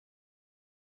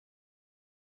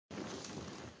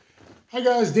Hi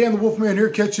guys, Dan the Wolfman here,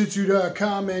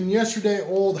 catchjitsu.com, and yesterday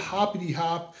old Hoppity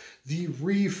Hop, the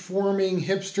reforming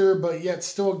hipster but yet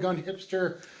still a gun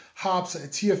hipster Hops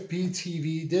at TFP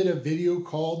TV did a video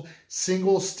called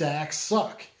Single Stack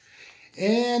Suck.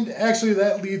 And actually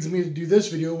that leads me to do this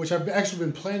video, which I've actually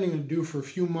been planning to do for a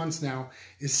few months now,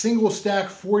 is single stack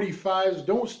 45s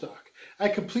don't suck. I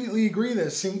completely agree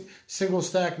that single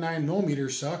stack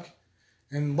 9mm suck,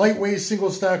 and lightweight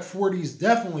single stack 40s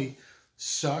definitely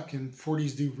suck, and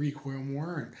 40s do recoil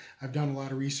more, and I've done a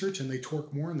lot of research, and they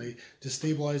torque more, and they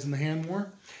destabilize in the hand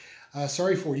more.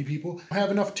 Sorry 40 people. I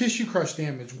have enough tissue crush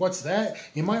damage. What's that?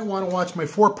 You might want to watch my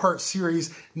 4-part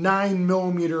series,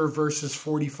 9mm versus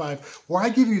 45, where I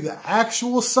give you the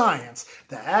actual science,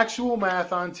 the actual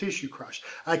math on tissue crush.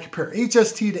 I compare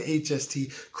HST to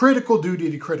HST, critical duty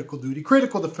to critical duty,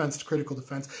 critical defense to critical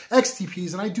defense,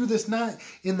 XTPs, and I do this not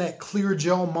in that clear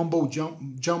gel mumbo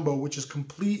jumbo, which is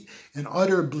complete and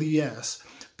utter BS,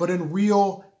 but in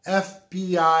real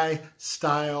FBI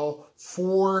style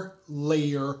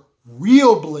 4-layer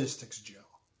real ballistics gel,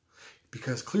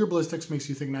 because clear ballistics makes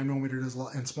you think 9mm does a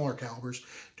lot, and smaller calibers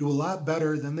do a lot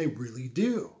better than they really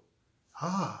do.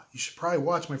 You should probably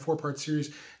watch my 4-part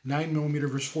series,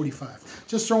 9mm versus 45.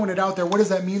 Just throwing it out there. What does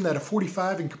that mean? That a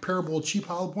 45 in comparable cheap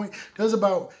hollow point does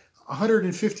about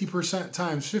 150%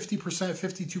 times, 50%,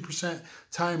 52%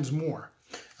 times more.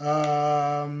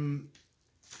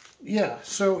 Yeah,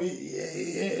 so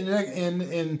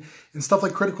in stuff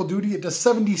like critical duty, it does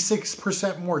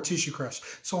 76% more tissue crush.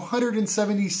 So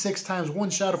 176 times one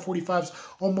shot of 45s,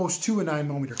 almost 2 a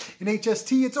 9mm. In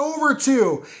HST, it's over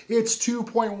 2. It's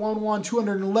 2.11,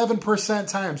 211%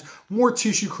 times more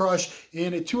tissue crush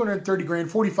in a 230 grain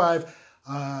 45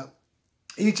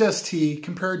 HST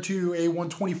compared to a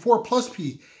 124 plus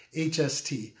P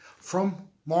HST from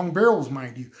long barrels,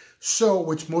 mind you. So,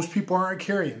 which most people aren't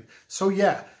carrying. So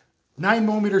yeah.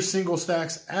 9mm single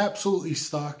stacks absolutely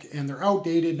stuck, and they're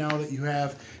outdated now that you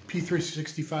have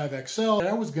P365 XL.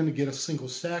 I was going to get a single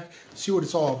stack, see what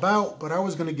it's all about, but I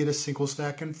was going to get a single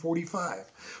stack in 45.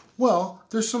 Well,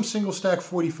 there's some single stack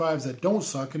 45s that don't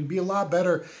suck, and it'd be a lot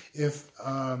better if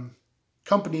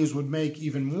companies would make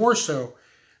even more so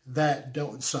that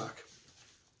don't suck.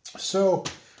 So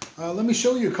let me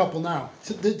show you a couple now.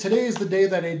 Today is the day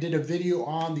that I did a video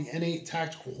on the N8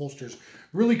 tactical holsters.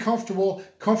 Really comfortable,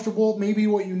 maybe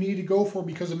what you need to go for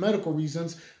because of medical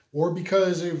reasons, or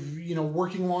because of, you know,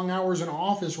 working long hours in an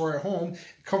office or at home.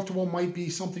 Comfortable might be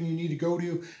something you need to go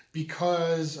to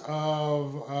because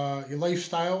of your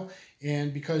lifestyle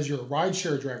and because you're a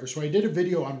rideshare driver. So I did a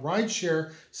video on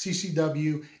rideshare,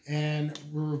 CCW, and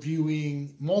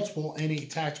reviewing multiple N8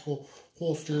 tactical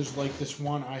holsters like this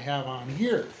one I have on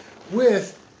here,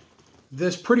 with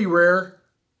this pretty rare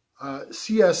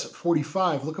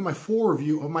CS45. Look at my full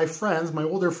review of my friends, my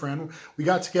older friend. We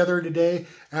got together today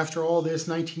after all this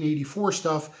 1984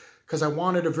 stuff because I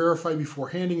wanted to verify before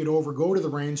handing it over, go to the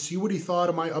range, see what he thought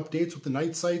of my updates with the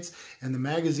night sights and the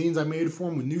magazines I made for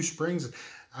him with new springs.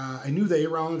 I knew the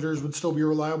 8-rounders would still be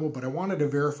reliable, but I wanted to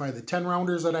verify the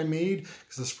 10-rounders that I made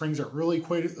because the springs aren't really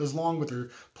quite as long with their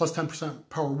plus 10%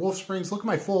 power wolf springs. Look at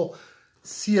my full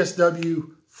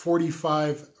CSW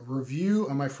 45 review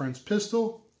on my friend's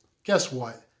pistol. Guess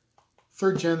what?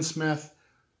 3rd Gen Smith,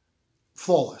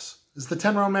 flawless. Is the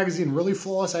 10-round magazine really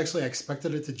flawless? Actually, I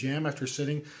expected it to jam after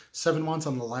sitting 7 months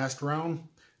on the last round.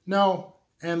 No,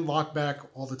 and lock back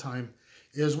all the time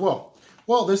as well.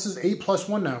 Well, this is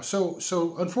 8+1 now. So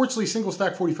unfortunately, single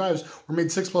stack 45s were made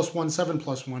 6+1,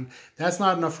 7+1. That's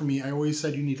not enough for me. I always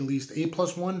said you need at least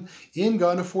 8+1 in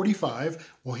gun of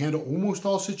 45. Will handle almost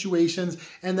all situations.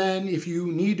 And then if you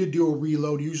need to do a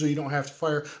reload, usually you don't have to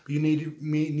fire, but you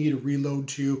may need a reload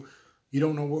to, you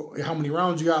don't know how many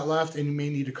rounds you got left, and you may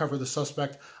need to cover the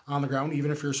suspect on the ground,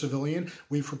 even if you're a civilian.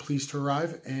 Wait for police to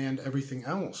arrive and everything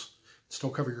else. Still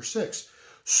cover your 6.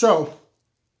 So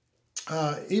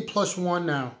 8+1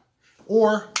 now,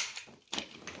 or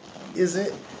is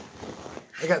it?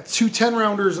 I got 2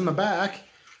 10-rounders in the back,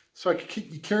 so I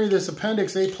could carry this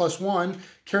appendix 8+1,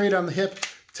 carry it on the hip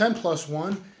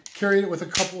 10+1, carry it with a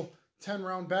couple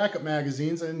 10-round backup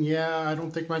magazines, and yeah, I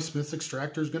don't think my Smith's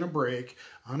extractor is going to break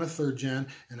on a 3rd gen,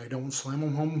 and I don't slam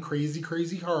them home crazy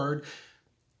hard,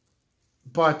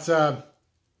 but 10+1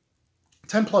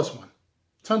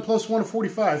 of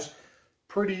 45s.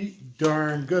 Pretty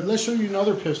darn good. Let's show you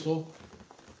another pistol.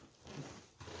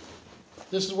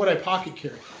 This is what I pocket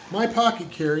carry. My pocket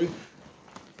carry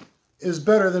is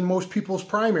better than most people's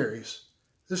primaries.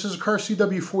 This is a Car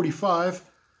CW45,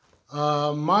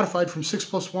 modified from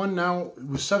 6+1. Now it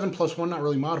was 7+1, not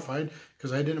really modified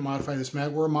because I didn't modify this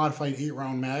mag. We're modified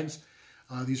 8-round mags.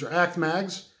 These are ACT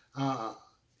mags.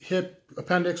 hip,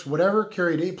 appendix, whatever.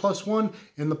 Carried 8+1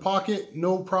 in the pocket,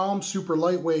 no problem. Super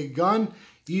lightweight gun,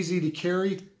 easy to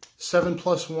carry.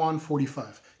 7+1,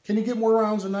 45. Can you get more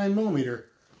rounds in 9mm?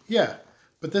 Yeah,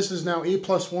 but this is now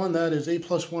 8+1. That is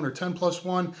 8+1 or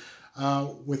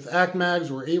 10+1. With ACT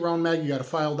mags or 8-round mag, you got to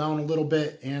file down a little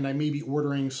bit. And I may be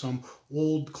ordering some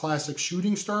old classic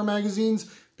Shooting Star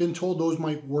magazines. Been told those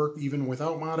might work even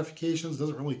without modifications.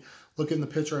 Doesn't really look in the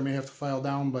picture. I may have to file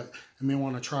down, but I may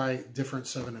want to try different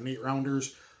 7 and 8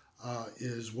 rounders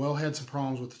as well. Had some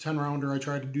problems with the 10 rounder I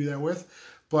tried to do that with,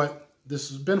 but this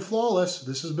has been flawless.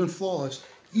 This has been flawless.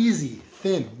 Easy,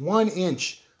 thin, 1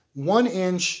 inch, 1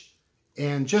 inch,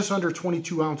 and just under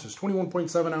 22 ounces,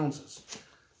 21.7 ounces.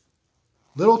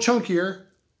 Little chunkier,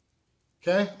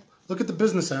 okay? Look at the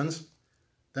business ends.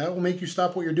 That will make you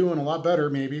stop what you're doing a lot better,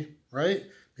 maybe, right?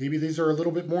 Maybe these are a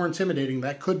little bit more intimidating.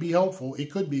 That could be helpful.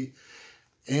 It could be.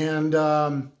 And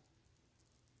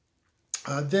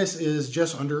this is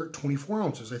just under 24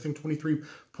 ounces. I think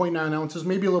 23.9 ounces.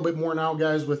 Maybe a little bit more now,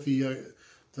 guys, with the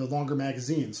longer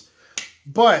magazines.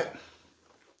 But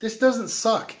this doesn't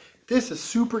suck. This is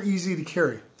super easy to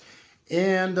carry.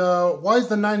 And why is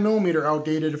the 9mm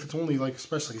outdated if it's only like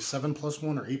especially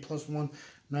 7+1 or 8+1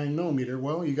 9mm?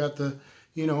 Well, you got the,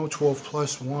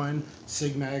 12+1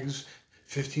 SIG mags,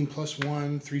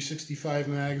 15+1, 365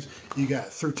 mags. You got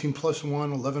 13+1,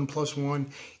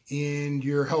 11+1 in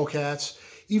your Hellcats.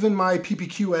 Even my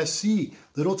PPQ SC,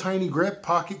 little tiny grip,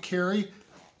 pocket carry,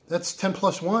 that's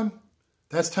 10+1.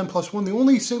 That's 10+1. The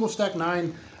only single stack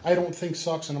 9 I don't think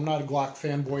sucks, and I'm not a Glock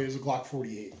fanboy, is a Glock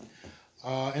 48.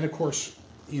 And of course,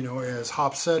 as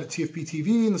Hop said at TFP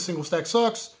TV, and the single stack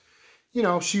sucks,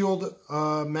 Shield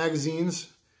magazines.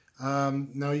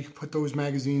 Now you can put those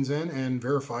magazines in and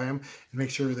verify them and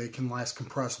make sure they can last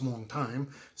compressed a long time.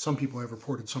 Some people have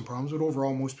reported some problems, but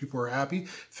overall most people are happy.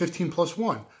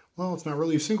 15+1. Well, it's not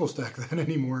really a single stack then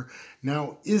anymore.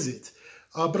 Now, is it?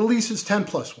 But at least it's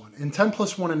 10+1. And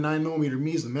 10+1 in 9mm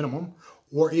me is the minimum,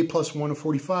 or 8+1 of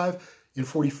 45. And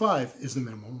 45 is the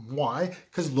minimum. Why?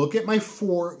 Because look at my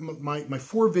four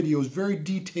videos, very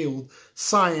detailed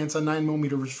science on 9mm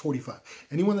versus 45.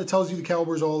 Anyone that tells you the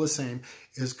caliber is all the same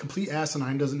is complete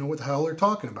asinine, doesn't know what the hell they're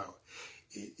talking about.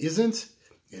 It isn't.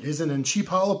 It isn't in cheap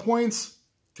hollow points,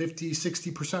 50,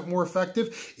 60% more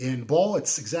effective. In ball,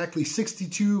 it's exactly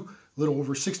 62, a little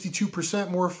over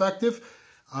 62% more effective.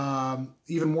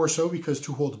 Even more so because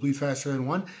 2 holes bleed faster than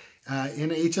 1. In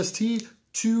HST,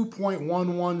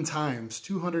 2.11 times,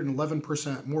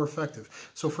 211% more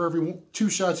effective. So for every 2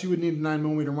 shots you would need a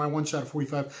 9mm, my 1 shot of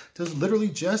 45 does literally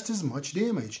just as much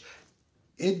damage.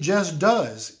 It just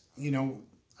does.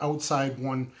 Outside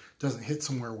one doesn't hit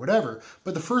somewhere, whatever.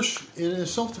 But the first, in a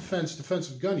self-defense,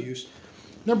 defensive gun use,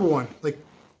 number one, like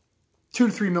 2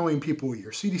 to 3 million people a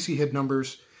year. CDC hit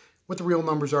numbers, what the real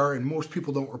numbers are, and most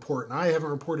people don't report. And I haven't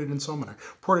reported in some, and I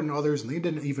reported in others, and they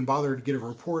didn't even bother to get a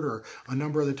report. Or a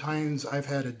number of the times I've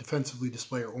had to defensively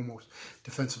display, or almost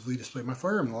defensively display my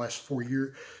firearm in the last 3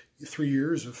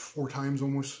 years of 4 times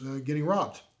almost getting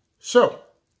robbed. So,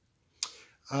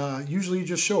 usually you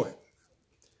just show it.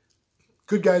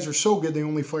 Good guys are so good, they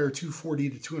only fire 240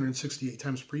 to 268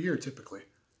 times per year, typically,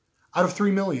 out of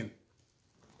 3 million.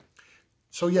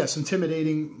 So yes,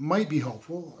 intimidating might be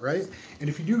helpful, right? And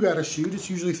if you do got to shoot, it's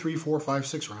usually 3, 4, 5,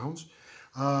 6 rounds,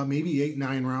 maybe 8,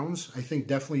 9 rounds. I think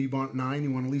definitely you want 9.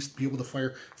 You want to at least be able to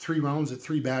fire 3 rounds at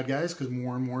 3 bad guys, because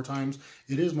more and more times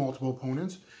it is multiple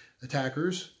opponents,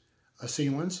 attackers,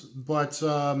 assailants. But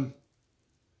and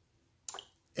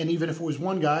even if it was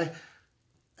one guy,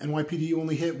 NYPD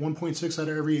only hit 1.6 out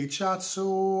of every 8 shots.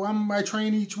 So I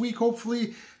train each week,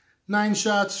 hopefully 9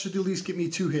 shots should at least get me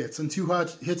 2 hits. And 2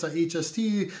 hits at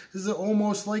HST is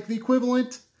almost like the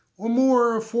equivalent or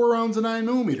more of 4 rounds of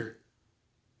 9mm.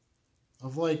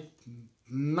 Of like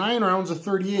 9 rounds of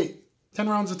 38, 10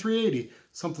 rounds of 380,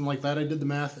 something like that. I did the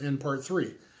math in part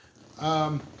 3.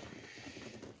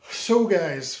 So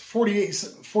guys,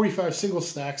 45 single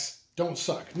stacks don't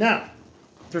suck. Now,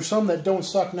 there's some that don't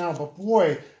suck now, but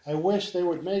boy, I wish they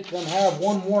would make them have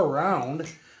one more round.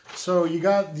 So you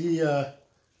got the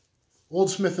old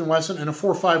Smith & Wesson, and a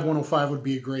 4.5-105 would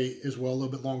be great as well. A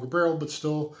little bit longer barrel, but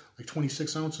still like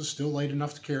 26 ounces, still light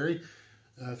enough to carry.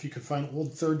 If you could find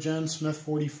old 3rd gen Smith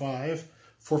 45,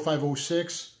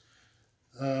 4.506,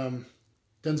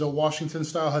 Denzel Washington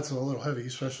style, that's a little heavy,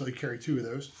 especially carry 2 of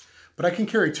those. But I can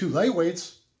carry 2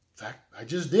 lightweights. In fact, I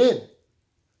just did.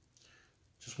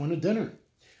 Just went to dinner.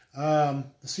 The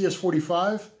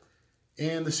CS45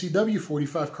 and the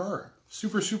CW45 car.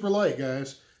 Super, super light,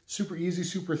 guys. Super easy,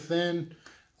 super thin.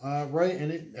 right?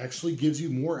 And it actually gives you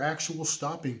more actual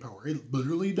stopping power. It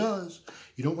literally does.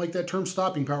 You don't like that term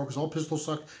stopping power because all pistols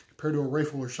suck compared to a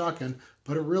rifle or shotgun,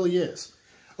 but it really is.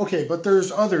 Okay, but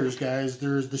there's others, guys.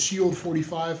 There's the Shield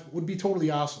 45, would be totally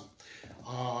awesome.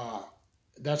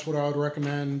 That's what I would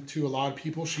recommend to a lot of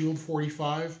people. Shield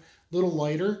 45, a little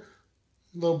lighter,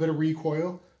 a little bit of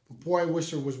recoil. But boy, I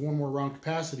wish there was one more round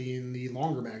capacity in the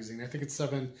longer magazine. I think it's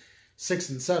 7, 6,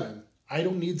 and 7. I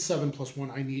don't need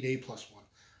 7+1. I need 8+1.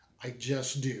 I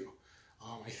just do.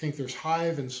 I think there's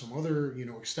Hive and some other,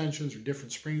 extensions or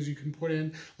different springs you can put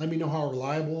in. Let me know how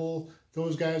reliable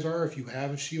those guys are if you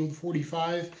have a Shield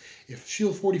 45. If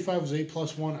Shield 45 was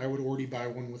 8+1, I would already buy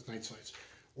one with night sights.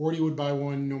 Already would buy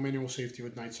one, no manual safety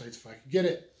with night sights if I could get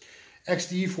it.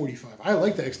 XDE 45. I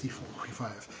like the XDE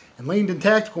 45. And Langdon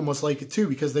Tactical must like it too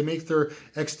because they make their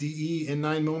XDE in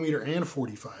 9mm and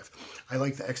 45. I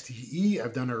like the XDE.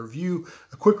 I've done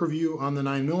a quick review on the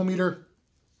 9mm.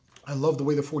 I love the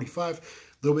way the 45, a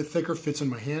little bit thicker, fits in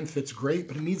my hand, fits great,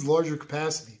 but it needs larger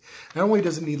capacity. Not only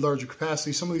does it need larger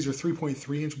capacity, some of these are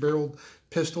 3.3-inch barreled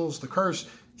pistols. The Car's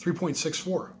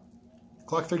 3.64.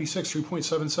 Glock 36,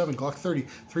 3.77. Glock 30,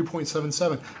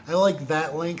 3.77. I like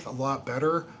that length a lot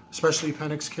better, especially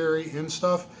Penix carry and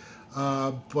stuff.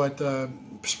 But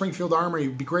Springfield Armory, it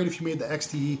would be great if you made the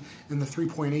XDE in the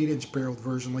 3.8-inch barreled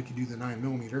version like you do the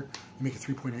 9mm. You make it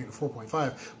 3.8 and 4.5.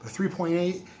 But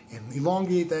 3.8 and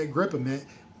elongate that grip a bit,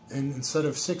 and instead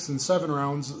of 6 and 7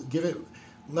 rounds,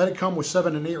 let it come with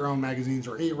 7 and 8 round magazines,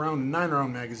 or 8 round and 9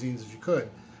 round magazines if you could,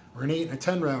 or an 8 and a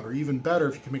 10 round, or even better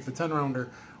if you can make the 10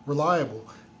 rounder reliable.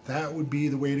 That would be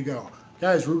the way to go.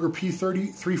 Guys, Ruger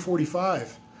P30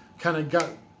 345 kind of got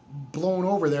blown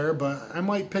over there, but I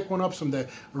might pick one up someday.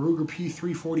 A Ruger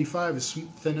P345 is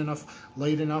thin enough,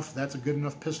 light enough. That's a good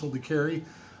enough pistol to carry.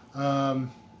 Guys,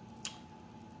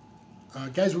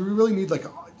 we really need like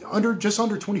just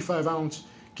under 25 ounce.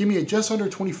 Give me a just under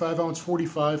 25 ounce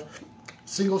 45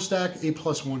 single stack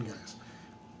 8+1, guys.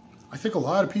 I think a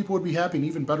lot of people would be happy and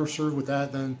even better served with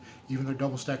that than even their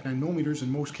double stack 9mm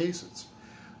in most cases.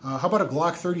 How about a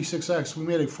Glock 36X? We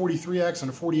made a 43X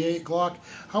and a 48 Glock.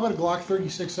 How about a Glock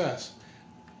 36S?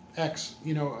 X,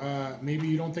 maybe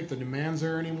you don't think the demand's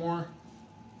there anymore.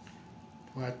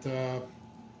 But, and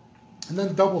then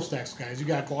the double stacks, guys. You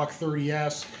got Glock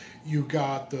 30S. You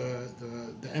got the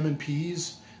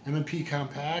M&Ps, M&P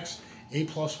compacts,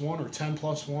 8+1 or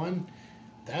 10+1.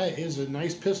 That is a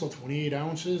nice pistol, 28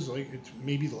 ounces, like it's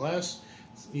maybe less.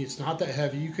 It's not that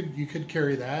heavy. You could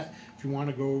carry that if you want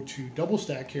to go to double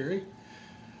stack carry.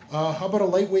 How about a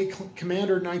lightweight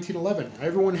Commander 1911?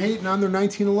 Everyone hating on their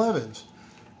 1911s.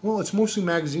 Well, it's mostly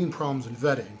magazine problems and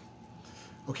vetting.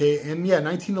 Okay, and yeah,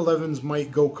 1911s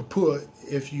might go kaput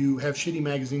if you have shitty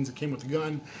magazines that came with the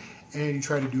gun and you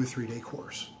try to do a 3-day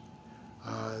course.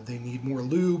 They need more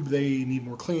lube. They need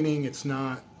more cleaning. It's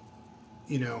not,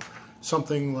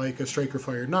 something like a Striker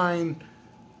Fire 9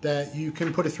 that you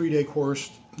can put a 3-day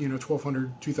course,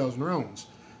 1,200, 2,000 rounds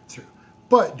through.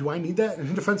 But do I need that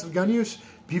in defensive gun use?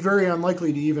 Be very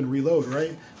unlikely to even reload,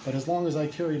 right? But as long as I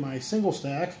carry my single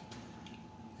stack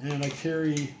and I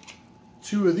carry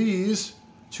 2 of these,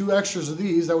 2 extras of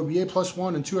these, that would be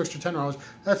 8+1 and 2 extra 10 rounds.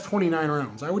 That's 29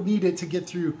 rounds. I would need it to get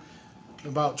through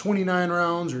about 29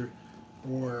 rounds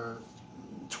or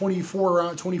 24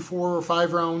 or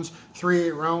 5 rounds, 3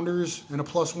 8-rounders and a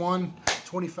 +1,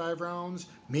 25 rounds,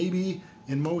 maybe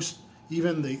in most,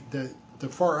 even the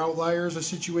far outliers of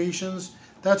situations.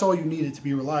 That's all you need it to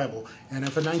be reliable. And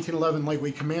if a 1911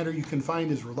 lightweight Commander you can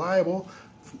find is reliable,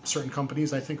 certain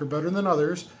companies I think are better than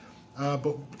others,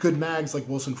 but good mags like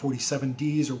Wilson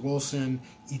 47Ds or Wilson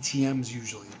ETMs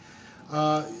usually.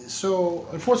 So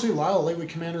unfortunately, a lot of lightweight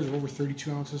Commanders are over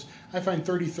 32 ounces. I find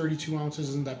 30, 32 ounces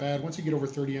isn't that bad. Once you get over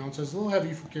 30 ounces, a little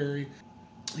heavy for carry.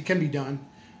 It can be done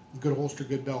with good holster,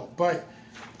 good belt. But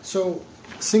so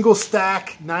single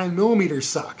stack 9mm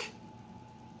suck.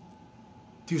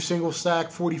 Do single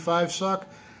stack 45 suck?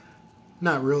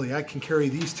 Not really. I can carry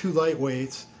these 2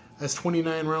 lightweights. That's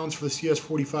 29 rounds for the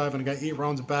CS45, and I got 8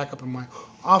 rounds of backup in my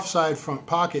offside front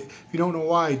pocket. If you don't know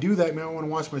why I do that, you might want to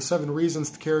watch my 7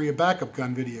 reasons to carry a backup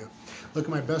gun video. Look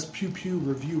at my best Pew Pew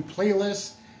review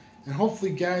playlist. And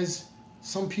hopefully, guys,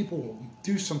 some people will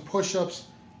do some push-ups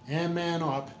and man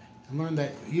up and learn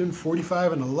that even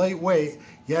 45 and a lightweight,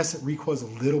 yes, it recoils a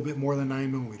little bit more than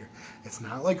 9mm. It's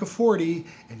not like a 40,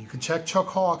 and you can check Chuck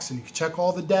Hawks, and you can check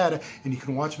all the data, and you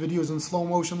can watch videos in slow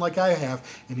motion like I have,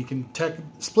 and you can check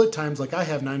split times like I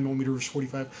have, 9mm versus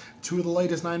 45, 2 of the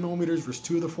latest 9mm versus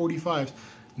 2 of the 45s.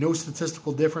 No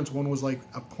statistical difference. One was like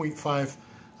a 0.5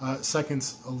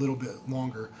 seconds, a little bit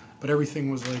longer, but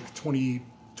everything was like 20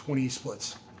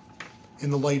 splits. in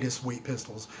the lightest weight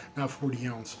pistols, not 40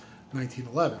 ounce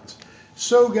 1911s.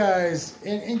 So guys,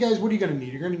 and guys, what are you going to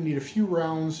need? You're going to need a few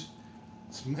rounds,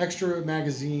 some extra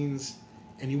magazines,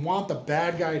 and you want the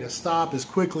bad guy to stop as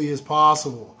quickly as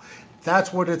possible.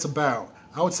 That's what it's about.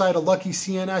 Outside a lucky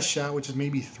CNS shot, which is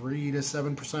maybe 3 to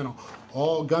 7% of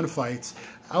all gunfights,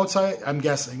 outside, I'm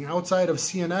guessing, outside of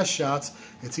CNS shots,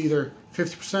 it's either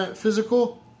 50%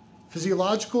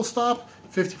 physiological stop,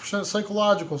 50%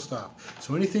 psychological stop.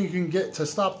 So anything you can get to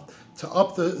stop, to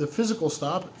up the physical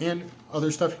stop, and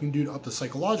other stuff you can do to up the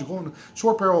psychological. And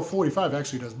short barrel 45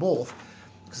 actually does both,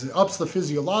 because it ups the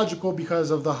physiological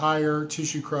because of the higher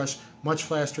tissue crush, much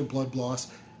faster blood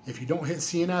loss. If you don't hit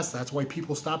CNS, that's why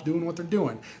people stop doing what they're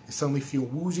doing. They suddenly feel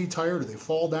woozy, tired, or they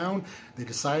fall down. They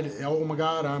decide, oh my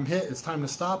God, I'm hit, it's time to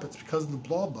stop. It's because of the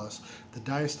blood loss, the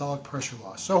diastolic pressure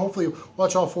loss. So hopefully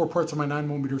watch all 4 parts of my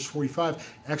 9mm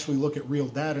 45, actually look at real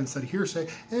data instead of hearsay,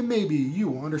 and maybe you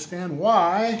will understand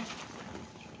why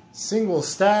single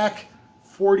stack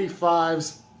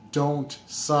 45s don't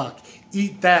suck.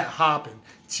 Eat that hopping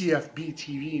TFB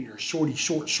TV in your shorty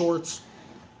short shorts.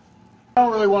 I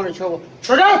don't really want any trouble.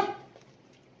 Look out!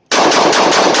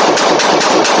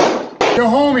 Yo,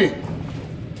 homie.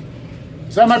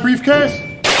 Is that my briefcase?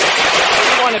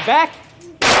 You want it back?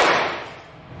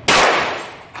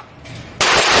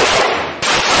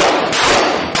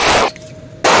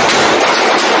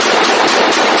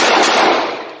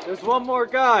 There's one more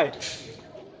guy.